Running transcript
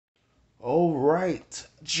right.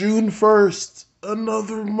 June 1st.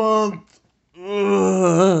 Another month.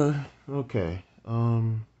 Ugh. Okay.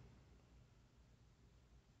 Hmm.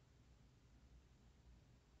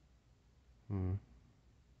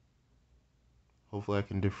 Hopefully I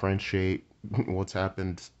can differentiate what's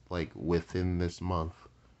happened like within this month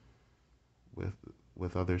with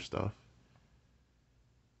with other stuff.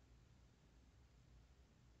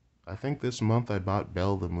 I think this month I bought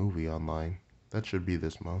Belle the movie online. That should be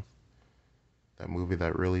this month. That movie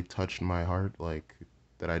that really touched my heart, like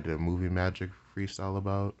that I did a movie magic freestyle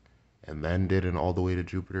about, and then did an All the Way to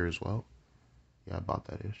Jupiter as well. Yeah, I bought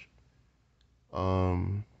that ish.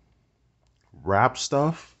 Um, Rap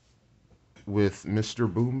stuff with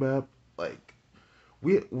Mr. Boom Bap. Like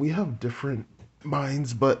we have different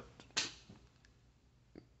minds, but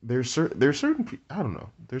there's certain I don't know.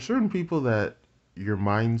 There's certain people that your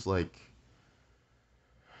minds like.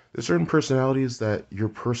 There's certain personalities that your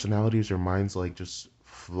personalities or minds like just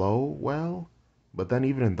flow well. But then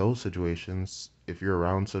even in those situations, if you're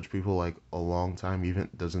around such people like a long time, even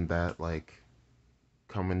doesn't that like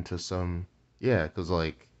come into some yeah? Because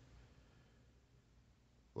like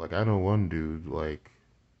I know one dude like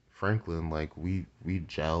Franklin, like we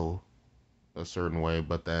gel a certain way,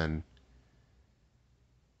 but then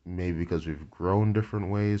maybe because we've grown different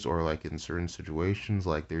ways or like in certain situations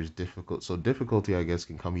like there's difficulty I guess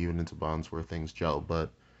can come even into bonds where things gel.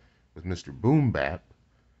 But with Mr. Boom Bap,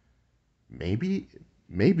 maybe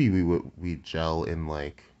we gel in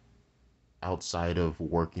like outside of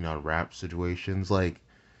working on rap situations like,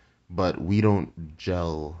 but we don't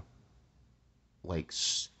gel like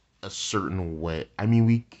a certain way. I mean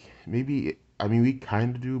we maybe I mean we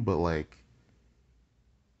kind of do, but like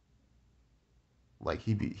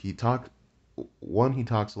he talked one he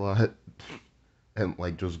talks a lot and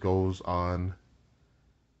like just goes on,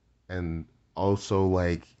 and also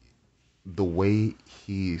like the way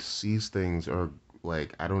he sees things or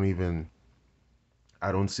like I don't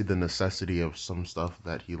see the necessity of some stuff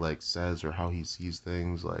that he like says or how he sees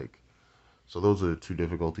things like. So those are the two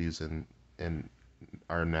difficulties in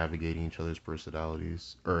our navigating each other's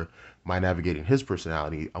personalities or my navigating his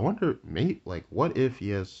personality. I wonder maybe like what if he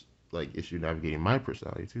has like issue navigating my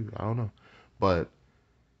personality too. I don't know. But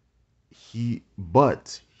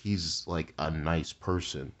he's like a nice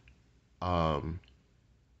person. Um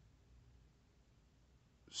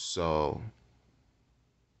so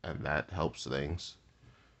and that helps things.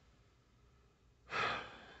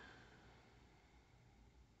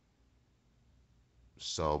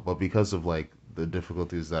 So, but because of like the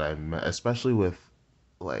difficulties that I met, especially with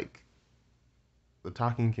like the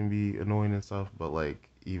talking can be annoying and stuff, but like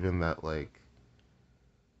even that like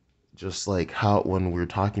just like how when we're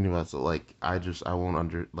talking about so like I won't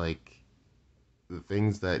under like the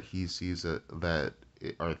things that he sees that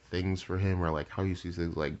are things for him or like how he sees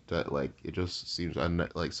things like that like it just seems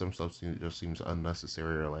like some stuff just seems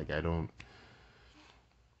unnecessary or like I don't.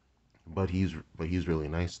 But he's really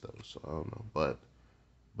nice though, so I don't know.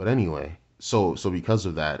 But anyway, so because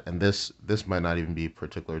of that, and this might not even be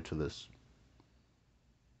particular to this.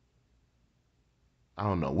 I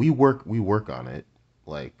don't know. We work on it,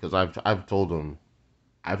 like because I've told him,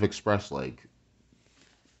 I've expressed like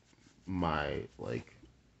my like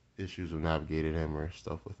issues of navigating him or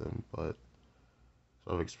stuff with him, but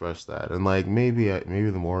so I've expressed that, and like maybe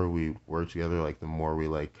the more we work together, like the more we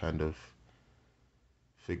like kind of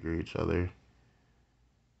figure each other.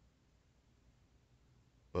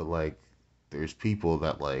 But like, there's people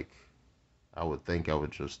that like I would think I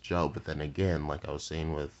would just gel, but then again, like I was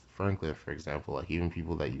saying with Franklin, for example, like even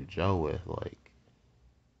people that you gel with, like,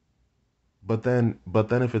 but then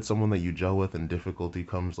if it's someone that you gel with and difficulty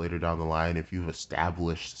comes later down the line, if you've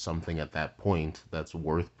established something at that point that's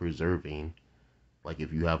worth preserving, like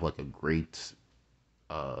if you have like a great,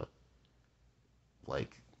 uh,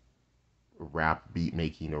 like rap beat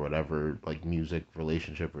making or whatever, like music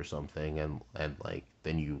relationship or something, and like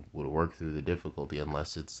then you would work through the difficulty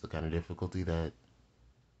unless it's the kind of difficulty that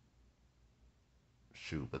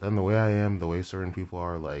shoot. But then the way I am, the way certain people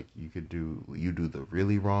are, like you do the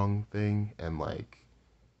really wrong thing and like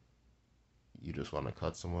you just want to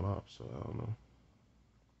cut someone off. So I don't know.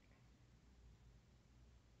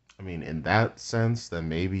 I mean, in that sense, then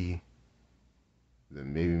maybe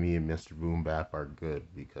me and Mr. Boom Bap are good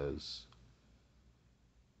because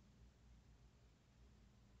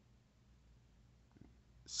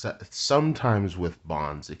sometimes with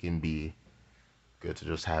bonds it can be good to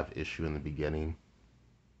just have issue in the beginning.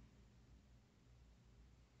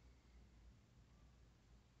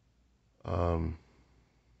 Um,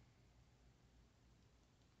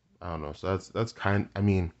 I don't know. So that's kind. I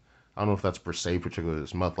mean, I don't know if that's per se particular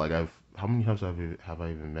this month. Like I've how many times have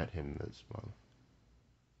I even met him this month?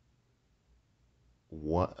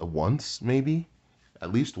 What once maybe,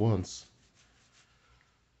 at least once.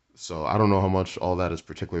 So I don't know how much all that is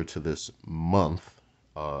particular to this month.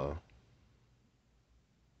 Uh,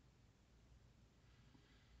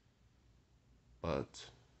 but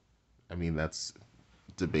I mean that's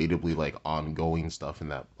debatably like ongoing stuff in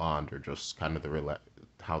that bond or just kind of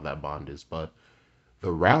how that bond is. But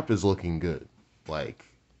the rap is looking good. Like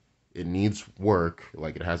it needs work.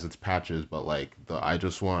 Like it has its patches, but like the I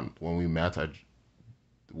just want when we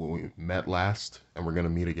met last, and we're gonna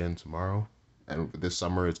meet again tomorrow. And this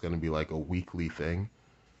summer it's gonna be like a weekly thing.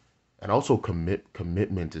 And also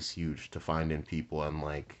commitment is huge to finding people. And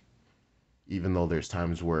like even though there's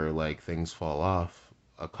times where like things fall off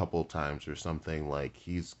a couple times or something, like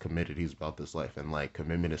he's committed, he's about this life, and like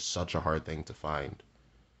commitment is such a hard thing to find.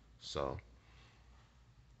 So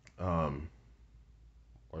um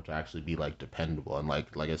or to actually be like dependable. And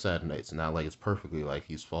like I said, it's not like it's perfectly like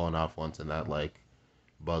he's fallen off once, and that like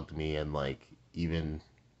bugged me. And like even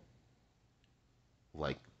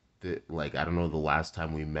like like I don't know the last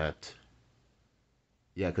time we met.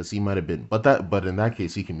 Yeah, because he might have been, but in that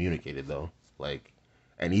case he communicated though. Like,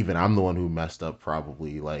 and even I'm the one who messed up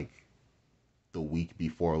probably like the week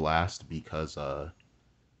before last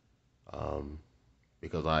um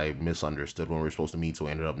because I misunderstood when we were supposed to meet, so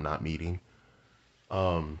we ended up not meeting.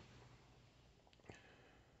 Um,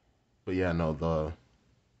 but yeah, no, the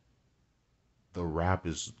rap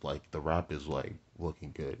is like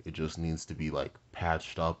looking good. It just needs to be like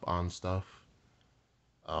patched up on stuff.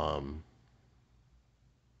 Um,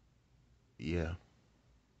 yeah.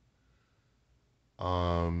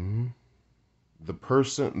 Um,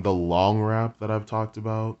 the long rap that I've talked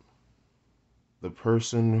about, the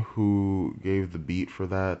person who gave the beat for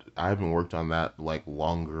that, I haven't worked on that like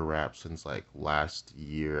longer rap since like last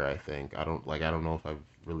year, I think. I don't know if I've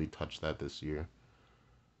really touched that this year.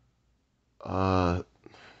 Uh,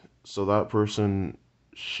 so that person,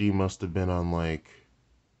 she must have been on like,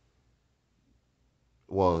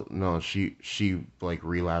 well, no, she like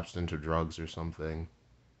relapsed into drugs or something.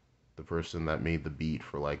 The person that made the beat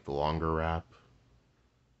for like the longer rap,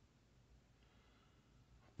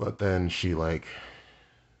 but then she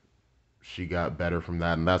got better from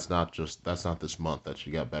that. And that's not this month that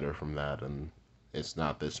she got better from that. And it's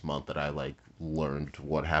not this month that I like learned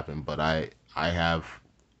what happened. But I have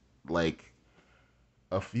like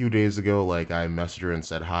a few days ago, like I messaged her and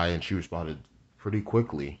said hi, and she responded pretty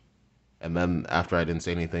quickly. And then after I didn't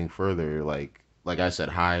say anything further, like I said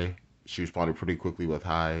hi, she responded pretty quickly with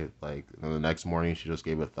hi. Like and the next morning, she just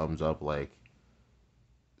gave a thumbs up. Like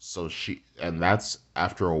so she, and that's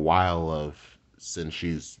after a while of since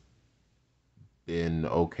she's been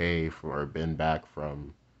okay for or been back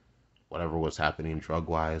from whatever was happening drug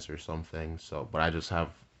wise or something. So, but I just have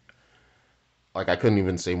like I couldn't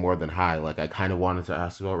even say more than hi. Like I kind of wanted to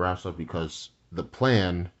ask about rap stuff because the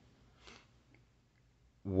plan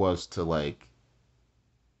was to like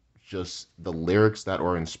just the lyrics that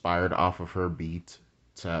were inspired off of her beat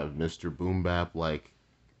to have Mr. Boom Bap like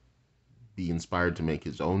be inspired to make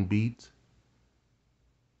his own beat.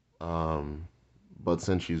 Um, but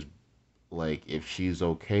since she's like, if she's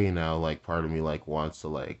okay now, like part of me like wants to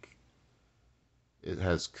like it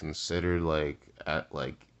has considered like at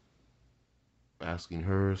like asking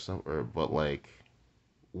her or something, or, but like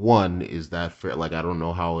one is that fair? Like I don't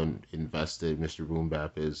know how invested Mr. Boom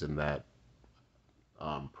Bap is in that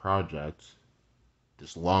project,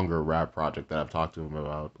 this longer rap project that I've talked to him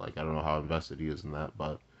about. Like I don't know how invested he is in that,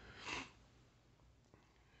 but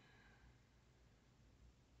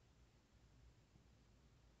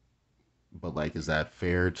like is that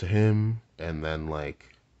fair to him? And then like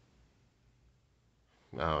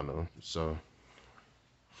I don't know. So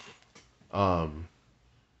um,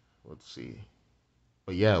 let's see.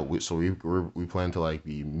 But yeah, we plan to like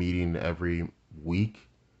be meeting every week.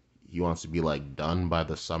 He wants to be like done by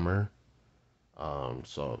the summer.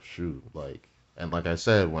 So shoot, like, and like I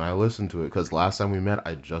said, when I listened to it, because last time we met,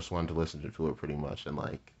 I just wanted to listen to it pretty much, and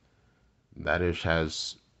like that ish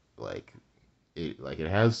has like it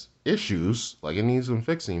has issues, like it needs some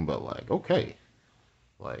fixing, but like okay,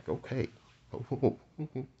 a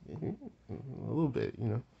little bit, you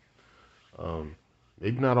know. Um,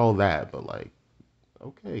 maybe not all that, but like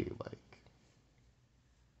okay,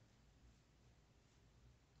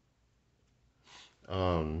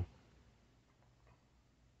 um.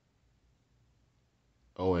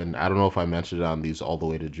 Oh, and I don't know if I mentioned it on these all the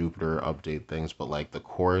way to Jupiter update things, but like the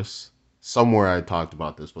chorus, somewhere I talked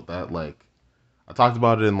about this, but that like I talked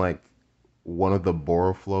about it in like one of the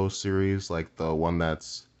Boroflow series, like the one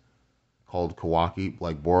that's called Kawaki,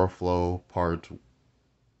 like Boraflow part,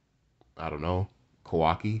 I don't know,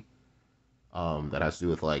 Kawaki. That has to do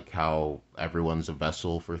with like how everyone's a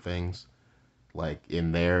vessel for things, like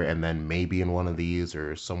in there, and then maybe in one of these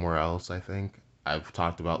or somewhere else. I think I've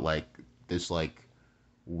talked about like this like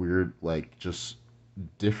weird like just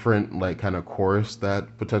different like kind of chorus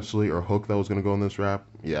that potentially or hook that was gonna go in this rap.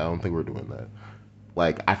 Yeah, I don't think we're doing that.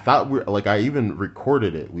 Like I thought we're like I even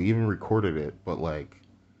recorded it. We even recorded it, but like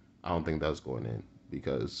I don't think that's going in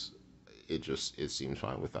because it seems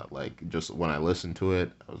fine with that. Like just when I listened to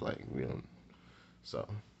it, I was like, we don't. So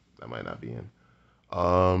that might not be in.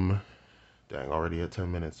 Um, dang, already at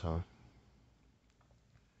 10 minutes, huh?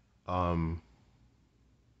 Um,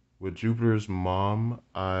 with Jupiter's mom,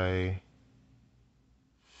 I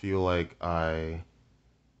feel like to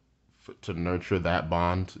nurture that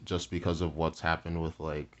bond just because of what's happened with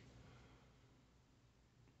like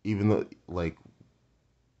even though like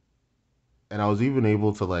and I was even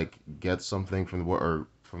able to like get something from the boy or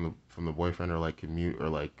from the boyfriend or like commute or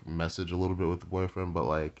like message a little bit with the boyfriend, but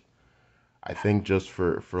like I think just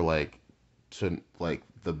for like to like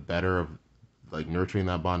the better of like nurturing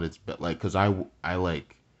that bond, like because I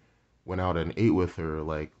like went out and ate with her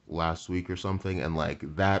like last week or something, and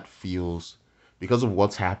like that feels because of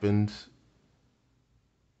what's happened,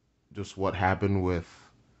 just what happened with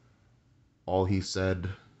all he said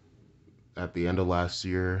at the end of last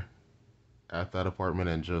year at that apartment,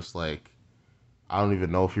 and just like I don't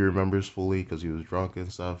even know if he remembers fully because he was drunk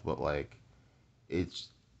and stuff, but like it's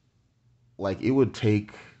like it would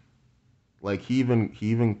take like he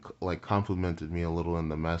even like complimented me a little in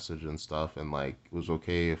the message and stuff, and like it was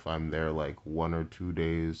okay if I'm there like 1 or 2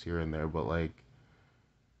 days here and there, but like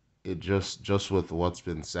it just with what's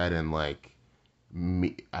been said and like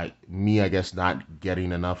I guess not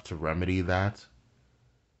getting enough to remedy that,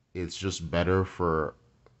 it's just better for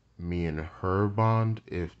me and her bond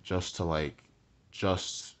if just to like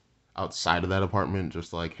just outside of that apartment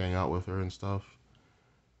just to like hang out with her and stuff.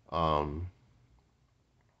 um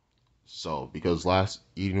so because last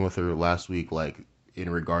eating with her last week, like in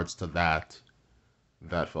regards to that,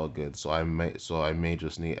 that felt good, so I may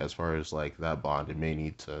just need, as far as like that bond, it may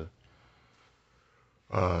need to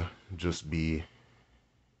uh just be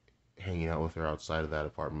hanging out with her outside of that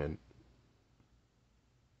apartment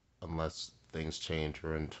unless things change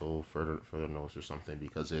or until further notice or something,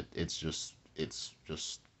 because it's just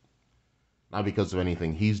not because of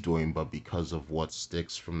anything he's doing, but because of what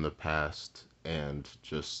sticks from the past and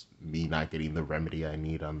just me not getting the remedy I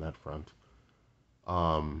need on that front.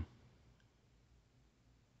 Um,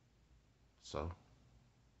 so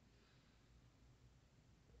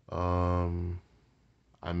um,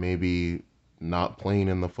 I may be not playing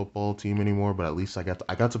in the football team anymore, but at least I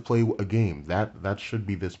got to play a game. That should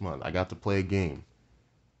be this month. I got to play a game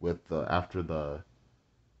with the after the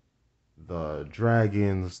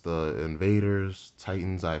Dragons, the Invaders,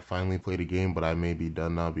 Titans. I finally played a game, but I may be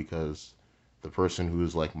done now because the person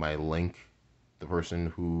who's like my link, the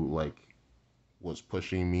person who like was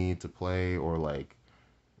pushing me to play or like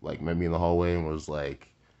met me in the hallway and was like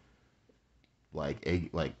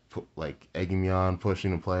egging me on,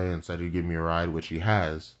 pushing to play and said he'd give me a ride, which he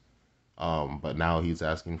has. But now he's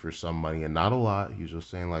asking for some money and not a lot. He's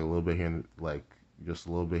just saying like a little bit here, like just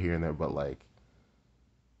a little bit here and there. But like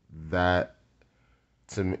that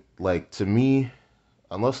to me,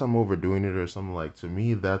 unless I'm overdoing it or something, like to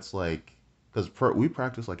me that's like because we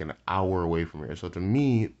practice like an hour away from here. So to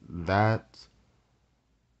me that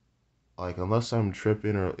like unless I'm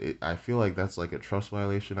tripping I feel like that's like a trust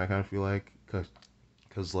violation. I kind of feel like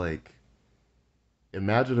because like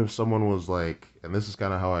imagine if someone was like, and this is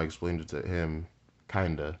kind of how I explained it to him,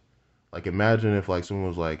 kinda like imagine if like someone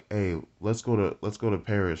was like, hey, let's go to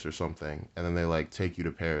Paris or something, and then they like take you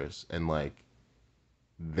to Paris and like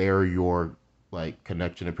they're your like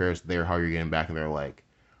connection to Paris, they're how you're getting back, and they're like,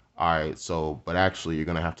 all right, so but actually you're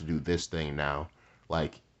gonna have to do this thing now,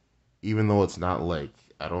 like even though it's not like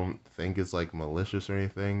I don't think it's like malicious or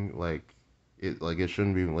anything, like it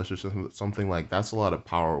shouldn't be malicious or something like that's a lot of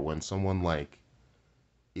power when someone like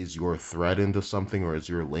is your thread into something or is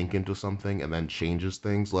your link into something and then changes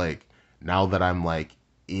things. Like now that I'm like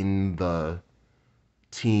in the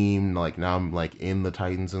team, like now I'm like in the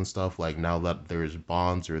Titans and stuff, like now that there's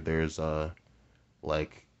bonds or there's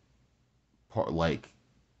like part like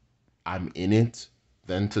I'm in it,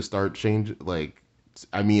 then to start change like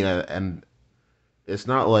I mean and it's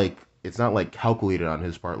not like calculated on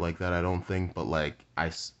his part like that, I don't think, but like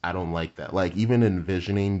I don't like that, like even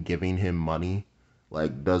envisioning giving him money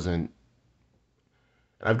like doesn't.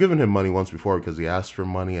 And I've given him money once before because he asked for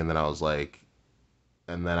money, and then I was like,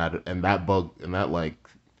 and then I and that bug and that like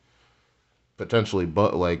potentially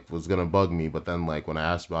but like was gonna bug me, but then like when I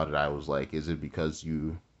asked about it, I was like, is it because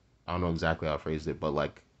you, I don't know exactly how I phrased it, but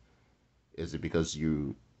like, is it because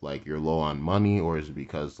you like you're low on money, or is it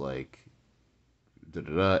because like da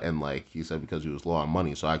da da? And like he said because he was low on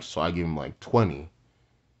money, so I gave him like 20,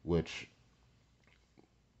 which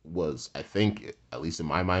was I think at least in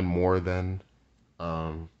my mind more than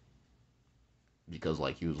um because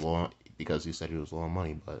like he was low on, because he said he was low on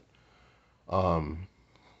money, but um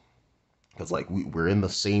because like we're in the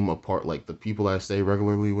same apart, like the people I stay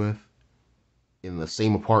regularly with in the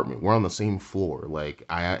same apartment. We're on the same floor. Like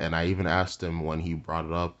I even asked him when he brought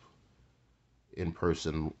it up in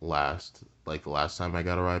person last, like the last time I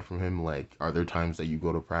got a ride from him, like, are there times that you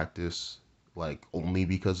go to practice like only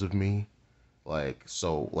because of me? Like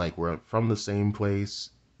so like we're from the same place.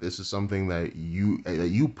 This is something that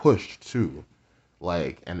you pushed too.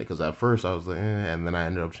 Like and because at first I was like, and then I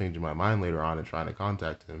ended up changing my mind later on and trying to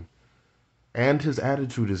contact him. And his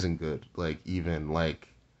attitude isn't good. Like even like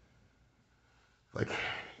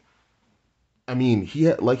I mean, he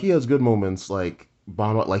has good moments. Like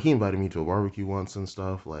he invited me to a barbecue once and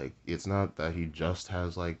stuff. Like it's not that he just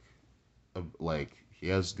has like he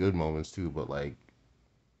has good moments too, but like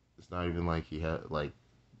it's not even like he had like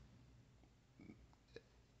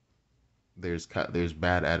there's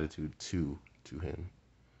bad attitude to him.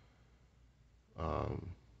 Um,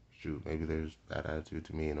 shoot, maybe there's bad attitude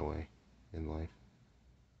to me in a way in life.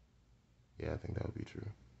 Yeah, I think that would be true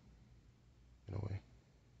in a way.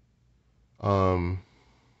 Um,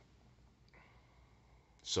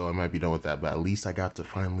 so I might be done with that, but at least I got to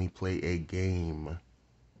finally play a game.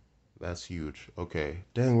 That's huge. Okay.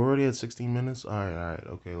 Dang, we're already at 16 minutes. All right.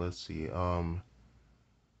 Okay, let's see. Um,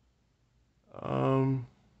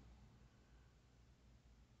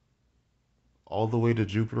 all the way to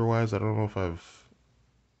Jupiter wise, I don't know if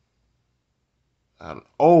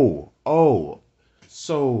oh.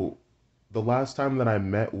 So the last time that I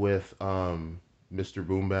met with Mr.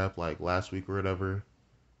 Boombap, like last week or whatever,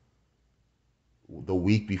 the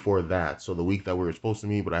week before that, so the week that we were supposed to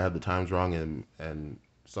meet, but I had the times wrong and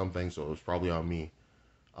something, so it was probably on me.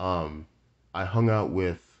 Um, I hung out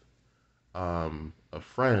with a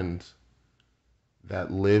friend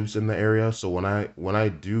that lives in the area. So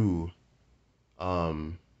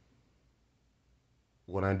um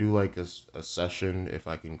when I do like a session, if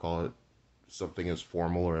I can call it something as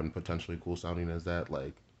formal or and potentially cool sounding as that,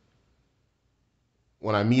 like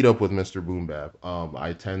when I meet up with Mr. Boombap,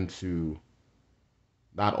 I tend to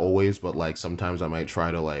not always, but like sometimes I might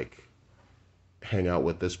try to like hang out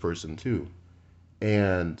with this person too.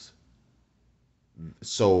 And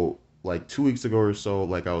so like 2 weeks ago or so,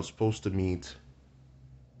 like I was supposed to meet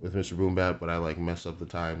with Mr. Boombap, but I like messed up the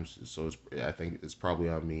times, so I think it's probably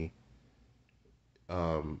on me.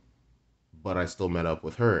 Um, but I still met up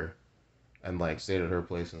with her and like stayed at her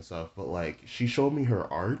place and stuff. But like she showed me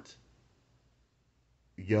her art.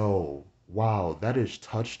 Yo, wow, that has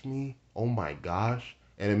touched me. Oh my gosh.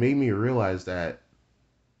 And it made me realize that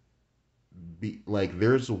like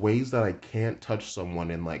there's ways that I can't touch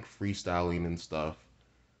someone in like freestyling and stuff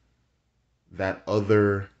that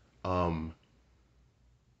um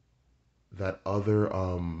other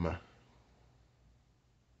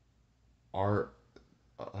art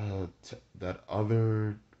that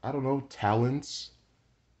other I don't know talents.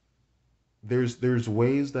 There's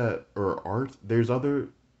ways that or art there's other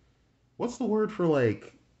what's the word for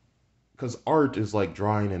like because art is like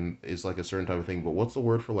drawing and is like a certain type of thing, but what's the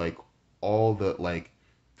word for like all the like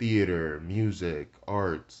theater, music,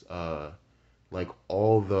 art, like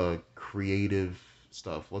all the creative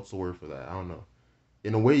stuff? What's the word for that? I don't know.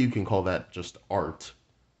 In a way, you can call that just art,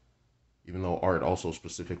 even though art also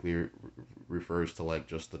specifically refers to like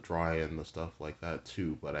just the drawing and the stuff like that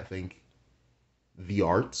too. But I think the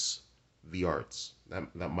arts, the arts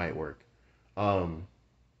that might work. Um,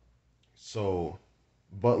 so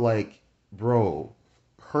but like, bro,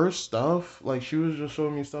 her stuff, like she was just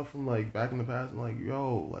showing me stuff from like back in the past, and like,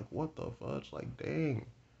 yo, like what the fudge? Like, dang,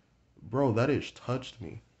 bro, that has touched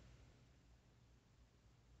me.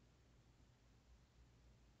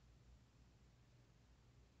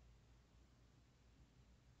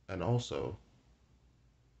 And also,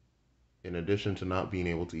 in addition to not being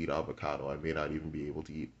able to eat avocado, I may not even be able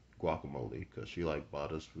to eat guacamole because she like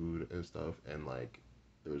bought us food and stuff, and like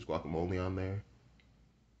there was guacamole on there,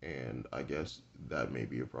 and I guess that may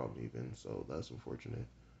be a problem even. So that's unfortunate.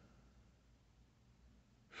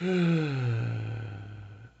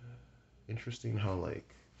 Interesting how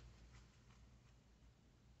like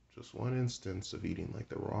just one instance of eating like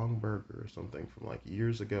the wrong burger or something from like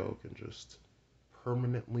years ago can just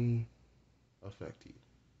permanently affect you.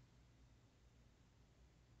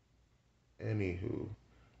 Anywho,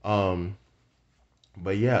 um,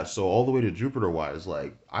 but yeah, so all the way to Jupiter wise,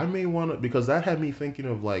 like I may want to because that had me thinking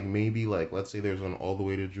of like maybe like let's say there's an all the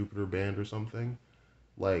way to Jupiter band or something.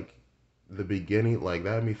 Like the beginning, like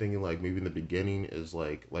that had me thinking like maybe in the beginning is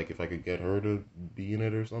like if I could get her to be in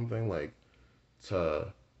it or something like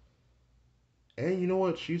to and you know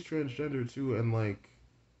what she's transgender too and like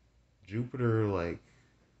Jupiter like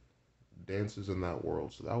dances in that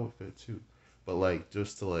world so that would fit too. But like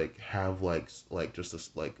just to like have like just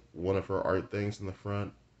this like one of her art things in the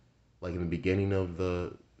front like in the beginning of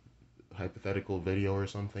the hypothetical video or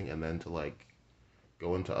something and then to like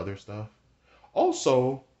go into other stuff.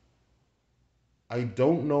 Also, I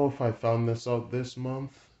don't know if I found this out this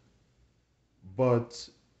month, but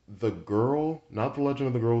the girl, not the Legend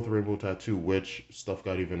of the Girl with the Rainbow Tattoo, which stuff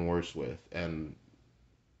got even worse with, and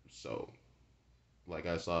so like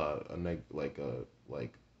I saw like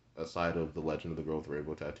a side of the Legend of the Girl with the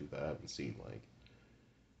Rainbow Tattoo that I haven't seen, like,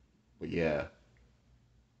 but yeah,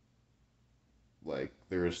 like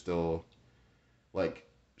there is still like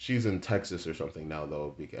she's in Texas or something now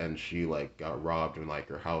though, and she like got robbed and like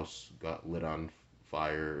her house got lit on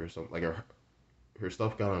fire or something. Like her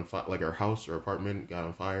stuff got on fire, like her house or apartment got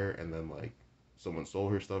on fire, and then like someone stole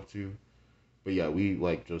her stuff too. But yeah, we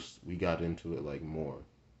like just we got into it like more.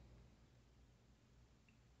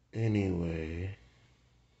 Anyway,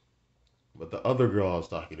 but the other girl I was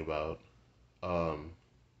talking about, um,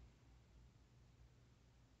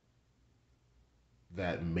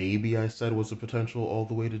 that maybe I said was a potential all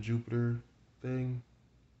the way to Jupiter thing,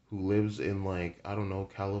 who lives in like I don't know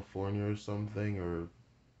California or something or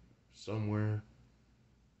somewhere.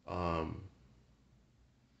 Um,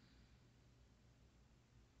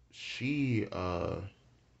 she I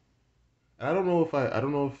don't know if I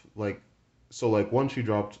don't know if like so like once she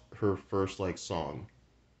dropped her first like song,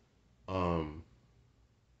 um,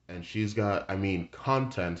 and she's got I mean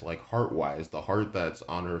content like heart wise, the heart that's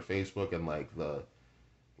on her Facebook and like the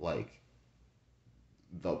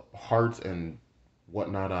heart and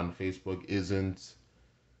whatnot on Facebook isn't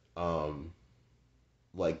um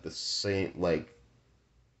like the same like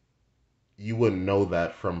you wouldn't know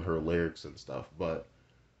that from her lyrics and stuff, but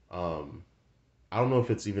um I don't know if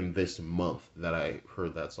it's even this month that I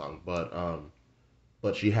heard that song,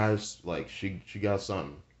 but she has like she got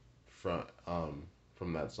something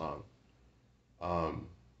from that song. Um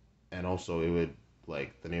and also it would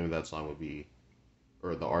like the name of that song would be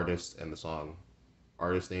or the artist and the song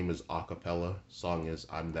artist name is Acapella. Song is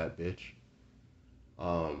I'm That Bitch.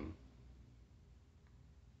 Um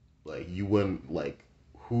like you wouldn't like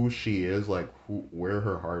who she is, like who where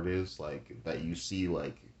her heart is, like that you see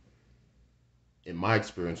like in my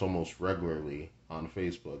experience almost regularly on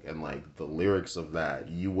Facebook and like the lyrics of that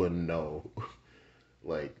you wouldn't know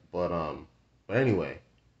like but anyway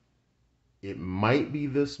it might be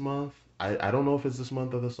this month. I don't know if it's this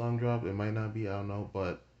month that the song dropped. It might not be. I don't know.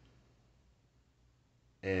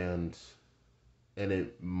 And and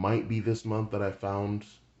it might be this month that I found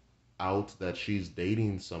out that she's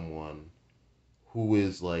dating someone who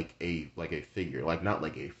is like a figure, like not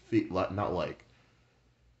like not like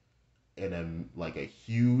in a like a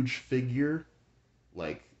huge figure.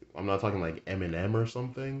 Like I'm not talking like Eminem or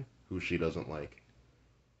something, who she doesn't like.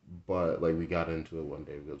 But like we got into it one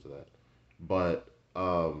day because of that. But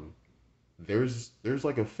there's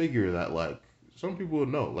like a figure that like some people would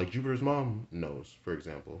know, like Jupiter's mom knows, for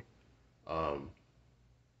example. Um,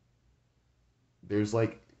 there's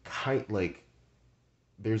like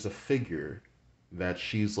there's a figure that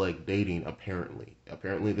she's like dating apparently.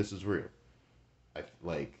 Apparently this is real. I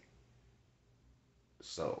like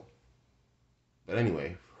so. But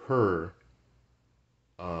anyway, her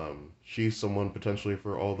she's someone potentially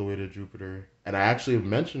for all the way to Jupiter. And I actually have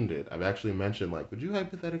mentioned it. I've actually mentioned like, would you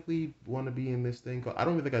hypothetically want to be in this thing? I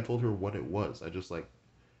don't even think I told her what it was. I just like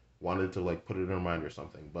wanted to like put it in her mind or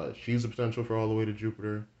something. But she's a potential for all the way to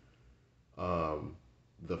Jupiter. Um,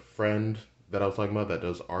 the friend that I was talking about that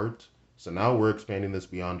does art. So now we're expanding this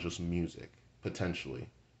beyond just music potentially,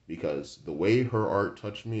 because the way her art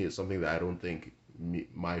touched me is something that I don't think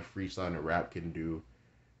my freestyle and rap can do,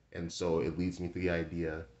 and so it leads me to the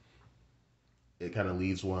idea. It kind of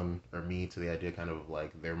leads one or me to the idea, kind of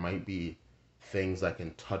like there might be things that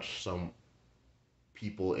can touch some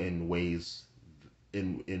people in ways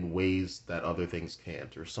that other things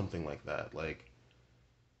can't, or something like that. Like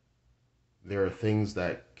there are things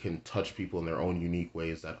that can touch people in their own unique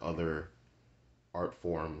ways that other art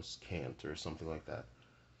forms can't, or something like that.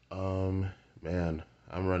 Um, man,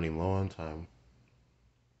 I'm running low on time.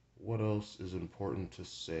 What else is important to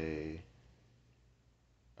say?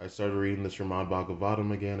 I started reading the Srimad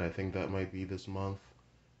Bhagavatam again. I think that might be this month.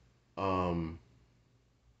 Um,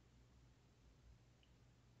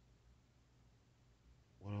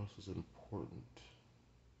 what else is important?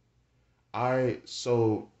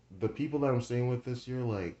 So the people that I'm staying with this year,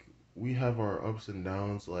 like we have our ups and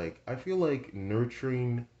downs. Like I feel like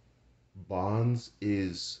nurturing bonds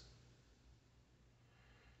is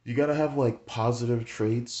you gotta have like positive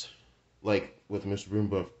traits, like with Mr.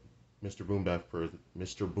 Boombap,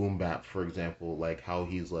 for example, like how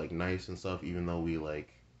he's like nice and stuff, even though we like,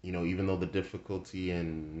 even though the difficulty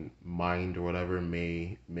in mind or whatever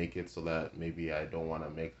may make it so that maybe I don't want to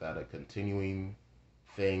make that a continuing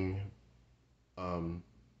thing, um,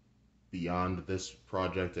 beyond this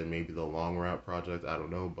project and maybe the long route project. I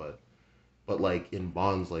don't know, but like in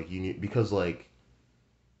bonds, like you need because like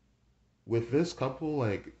with this couple,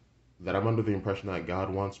 like that I'm under the impression that God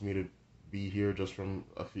wants me to be here just from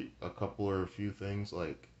a couple or a few things.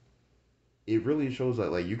 Like it really shows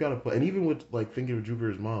that like you gotta put, and even with like thinking of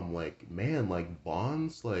Jupiter's mom, like man, like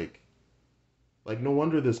bonds, like no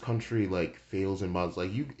wonder this country like fails in bonds.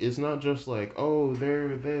 Like you, it's not just like oh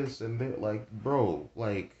they're this and they're like bro,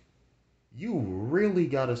 like you really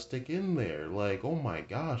gotta stick in there. Like oh my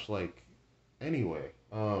gosh, like anyway,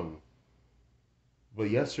 but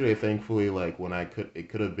yesterday, thankfully, like when it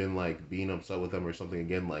could have been like being upset with them or something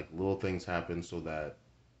again. Like little things happened so that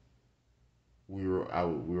we were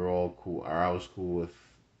all cool, or I was cool with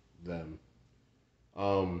them.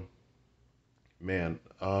 Um, man,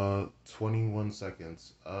 21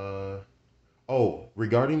 seconds. Oh,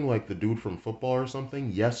 regarding like the dude from football or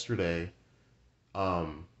something. Yesterday,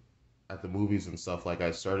 um, at the movies and stuff, like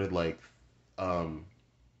I started like, um,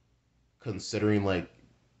 considering like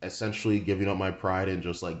essentially giving up my pride and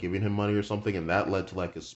just like giving him money or something, and that led to like a